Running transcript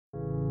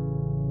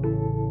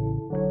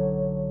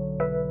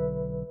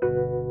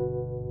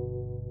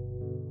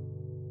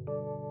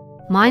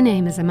My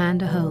name is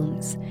Amanda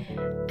Holmes,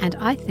 and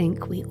I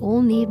think we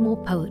all need more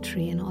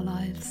poetry in our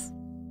lives.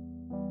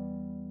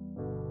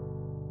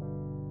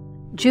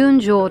 June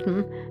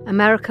Jordan,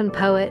 American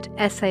poet,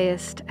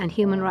 essayist, and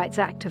human rights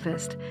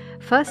activist,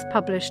 first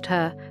published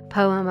her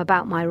poem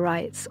About My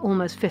Rights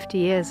almost 50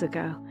 years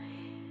ago.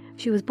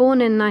 She was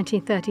born in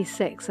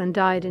 1936 and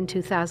died in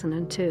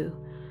 2002.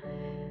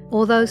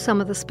 Although some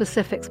of the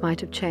specifics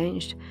might have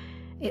changed,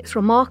 it's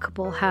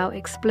remarkable how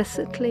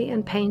explicitly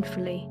and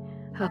painfully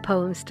her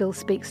poem still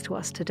speaks to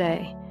us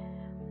today.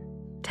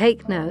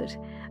 Take note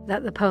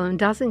that the poem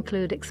does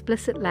include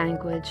explicit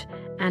language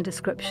and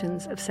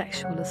descriptions of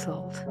sexual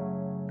assault.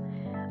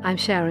 I'm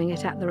sharing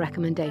it at the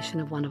recommendation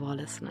of one of our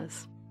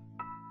listeners.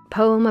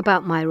 Poem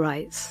About My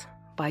Rights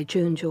by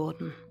June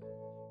Jordan.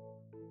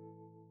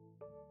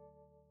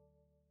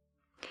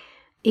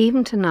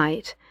 Even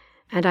tonight,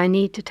 and I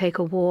need to take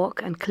a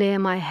walk and clear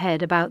my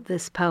head about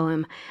this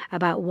poem,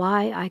 about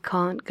why I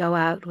can't go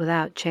out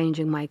without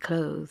changing my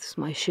clothes,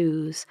 my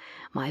shoes,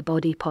 my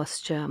body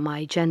posture,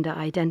 my gender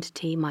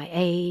identity, my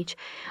age,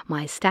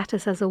 my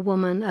status as a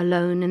woman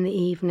alone in the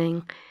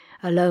evening,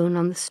 alone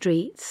on the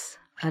streets,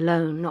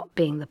 alone not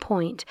being the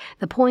point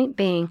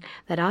being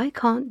that I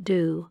can't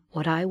do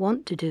what I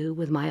want to do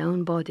with my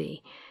own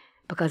body,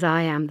 because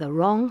I am the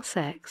wrong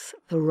sex,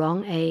 the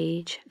wrong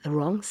age, the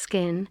wrong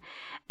skin,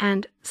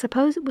 and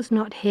suppose it was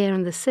not here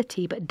in the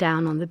city but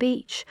down on the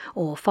beach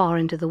or far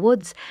into the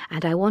woods,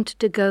 and I wanted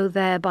to go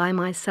there by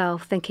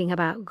myself thinking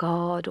about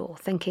God or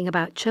thinking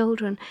about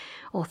children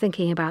or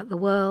thinking about the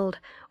world,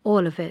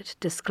 all of it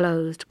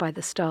disclosed by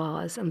the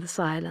stars and the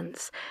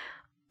silence.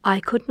 I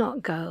could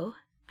not go,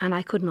 and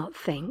I could not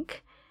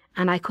think,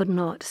 and I could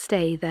not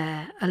stay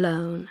there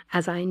alone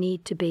as I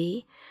need to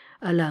be,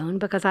 alone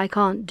because I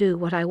can't do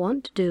what I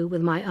want to do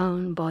with my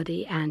own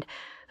body, and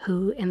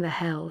who in the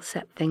hell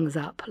set things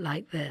up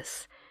like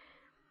this?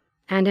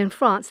 And in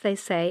France they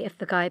say if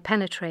the guy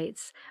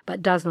penetrates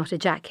but does not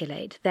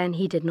ejaculate, then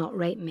he did not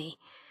rape me.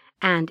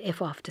 And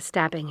if after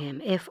stabbing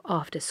him, if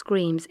after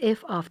screams,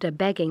 if after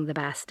begging the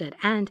bastard,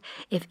 and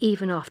if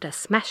even after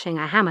smashing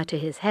a hammer to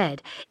his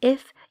head,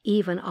 if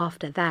even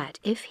after that,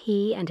 if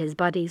he and his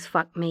buddies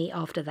fucked me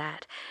after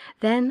that,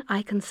 then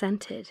I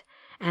consented,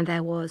 and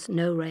there was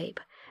no rape.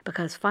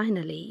 Because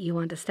finally, you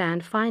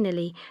understand,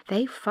 finally,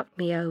 they fucked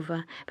me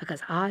over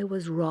because I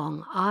was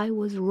wrong. I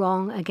was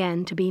wrong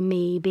again to be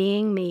me,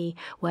 being me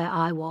where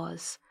I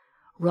was.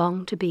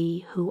 Wrong to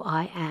be who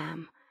I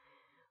am.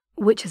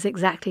 Which is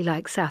exactly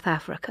like South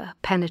Africa,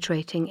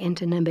 penetrating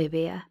into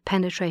Namibia,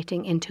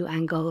 penetrating into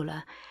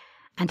Angola.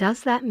 And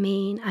does that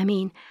mean,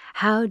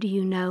 how do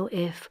you know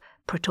if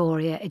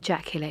Pretoria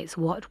ejaculates?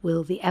 What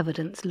will the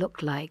evidence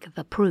look like,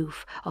 the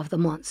proof of the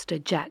monster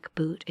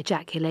jackboot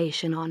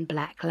ejaculation on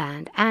black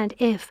land? And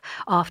if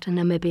after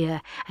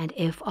Namibia, and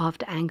if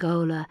after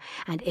Angola,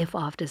 and if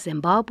after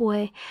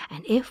Zimbabwe,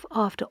 and if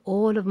after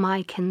all of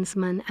my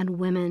kinsmen and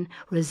women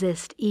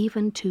resist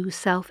even to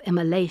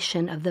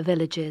self-immolation of the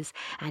villages,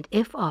 and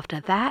if after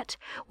that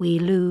we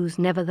lose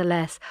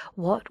nevertheless,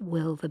 what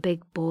will the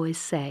big boys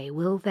say?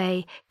 Will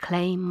they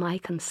claim my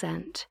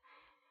consent?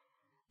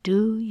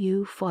 Do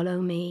you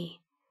follow me?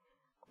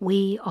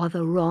 We are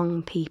the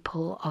wrong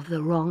people of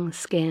the wrong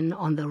skin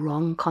on the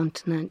wrong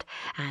continent,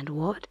 and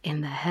what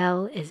in the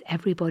hell is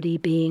everybody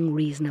being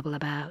reasonable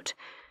about?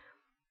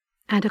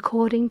 And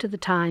according to the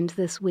Times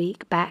this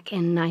week, back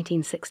in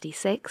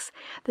 1966,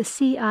 the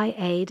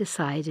CIA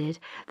decided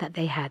that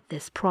they had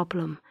this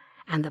problem,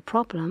 and the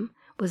problem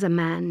was a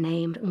man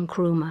named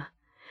Nkrumah.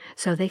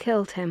 So they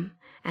killed him,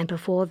 and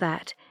before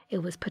that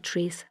it was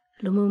Patrice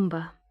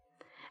Lumumba.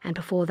 And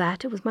before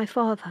that, it was my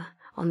father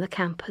on the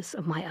campus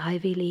of my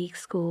Ivy League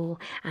school,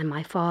 and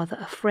my father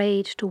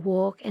afraid to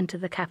walk into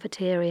the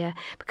cafeteria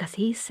because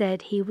he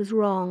said he was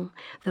wrong,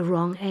 the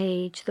wrong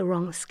age, the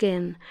wrong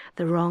skin,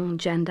 the wrong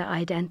gender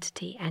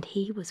identity, and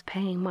he was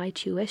paying my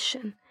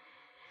tuition.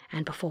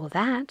 And before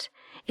that,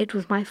 it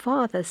was my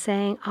father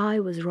saying I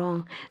was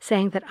wrong,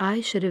 saying that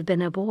I should have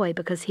been a boy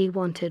because he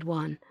wanted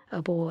one,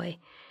 a boy,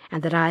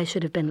 and that I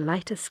should have been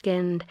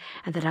lighter-skinned,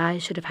 and that I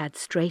should have had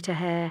straighter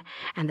hair,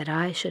 and that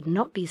I should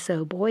not be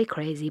so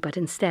boy-crazy, but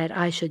instead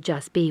I should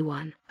just be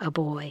one, a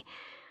boy.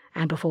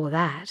 And before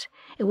that,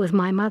 it was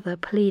my mother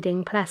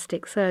pleading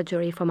plastic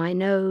surgery for my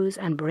nose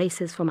and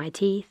braces for my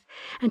teeth,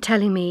 and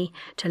telling me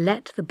to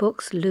let the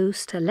books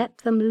loose, to let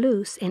them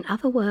loose. In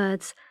other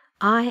words,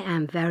 I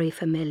am very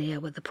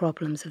familiar with the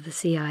problems of the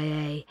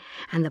CIA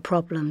and the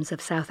problems of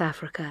South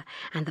Africa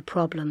and the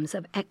problems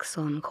of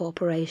Exxon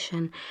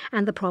Corporation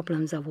and the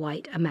problems of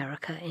white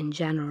America in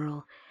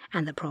general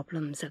and the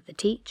problems of the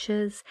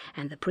teachers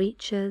and the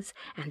preachers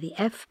and the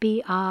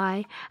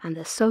FBI and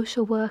the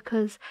social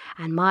workers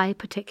and my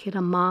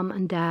particular mom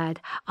and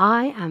dad.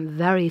 I am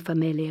very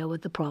familiar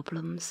with the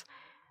problems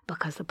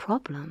because the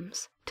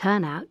problems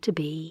turn out to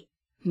be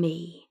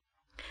me.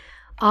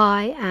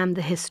 I am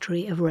the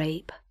history of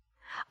rape.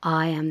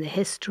 I am the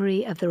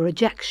history of the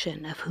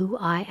rejection of who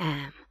I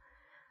am.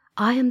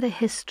 I am the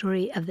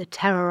history of the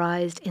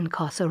terrorized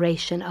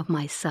incarceration of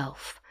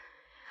myself.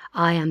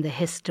 I am the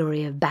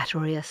history of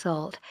battery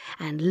assault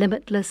and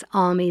limitless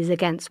armies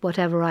against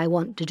whatever I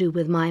want to do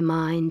with my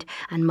mind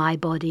and my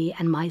body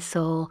and my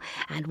soul,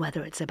 and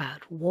whether it's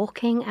about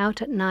walking out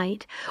at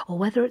night, or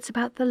whether it's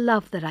about the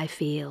love that I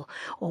feel,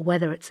 or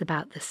whether it's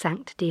about the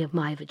sanctity of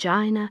my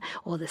vagina,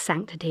 or the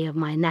sanctity of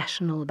my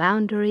national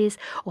boundaries,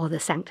 or the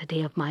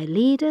sanctity of my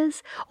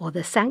leaders, or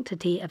the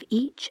sanctity of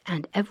each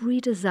and every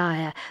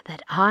desire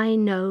that I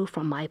know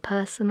from my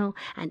personal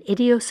and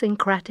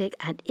idiosyncratic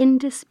and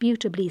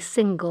indisputably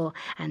single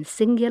and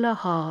singular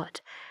heart,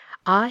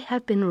 I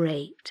have been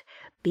raped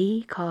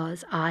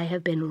because I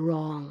have been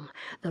wrong.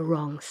 The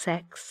wrong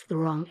sex, the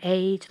wrong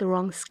age, the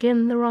wrong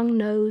skin, the wrong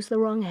nose, the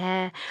wrong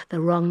hair,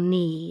 the wrong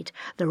need,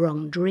 the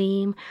wrong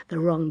dream, the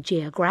wrong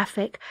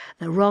geographic,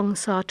 the wrong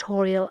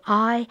sartorial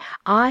I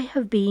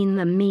have been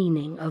the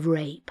meaning of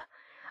rape.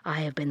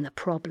 I have been the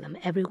problem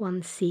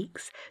everyone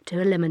seeks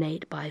to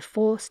eliminate by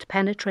forced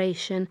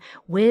penetration,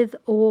 with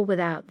or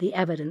without the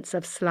evidence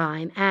of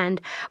slime,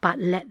 but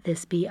let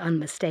this be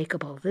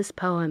unmistakable, this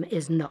poem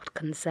is not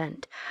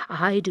consent.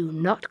 I do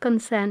not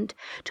consent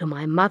to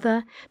my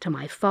mother, to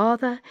my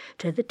father,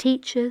 to the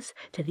teachers,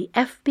 to the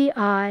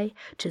FBI,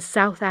 to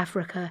South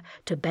Africa,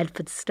 to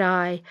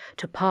Bedford-Stuy,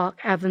 to Park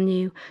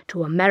Avenue,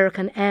 to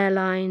American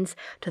Airlines,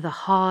 to the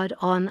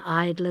hard-on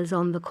idlers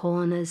on the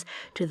corners,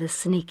 to the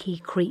sneaky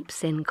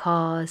creeps in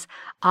cars.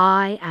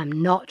 I am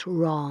not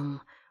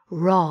wrong.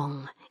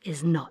 Wrong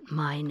is not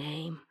my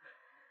name.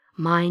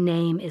 My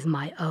name is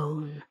my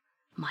own,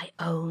 my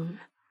own,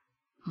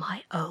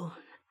 my own.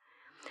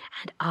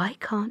 And I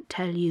can't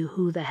tell you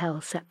who the hell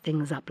set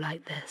things up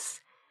like this.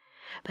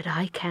 But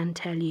I can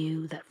tell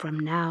you that from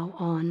now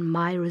on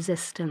my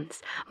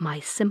resistance,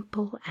 my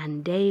simple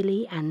and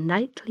daily and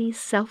nightly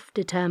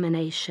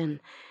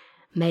self-determination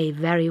may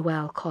very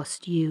well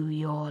cost you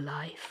your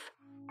life.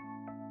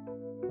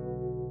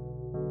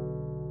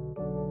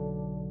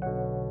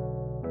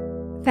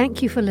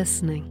 Thank you for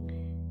listening.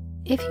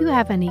 If you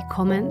have any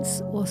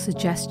comments or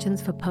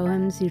suggestions for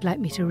poems you'd like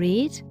me to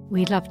read,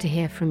 we'd love to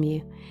hear from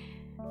you.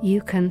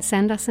 You can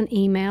send us an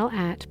email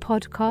at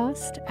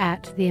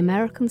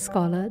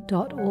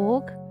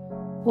podcast@theamericanscholar.org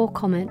or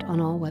comment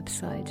on our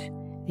website,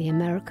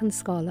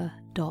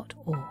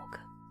 theamericanscholar.org.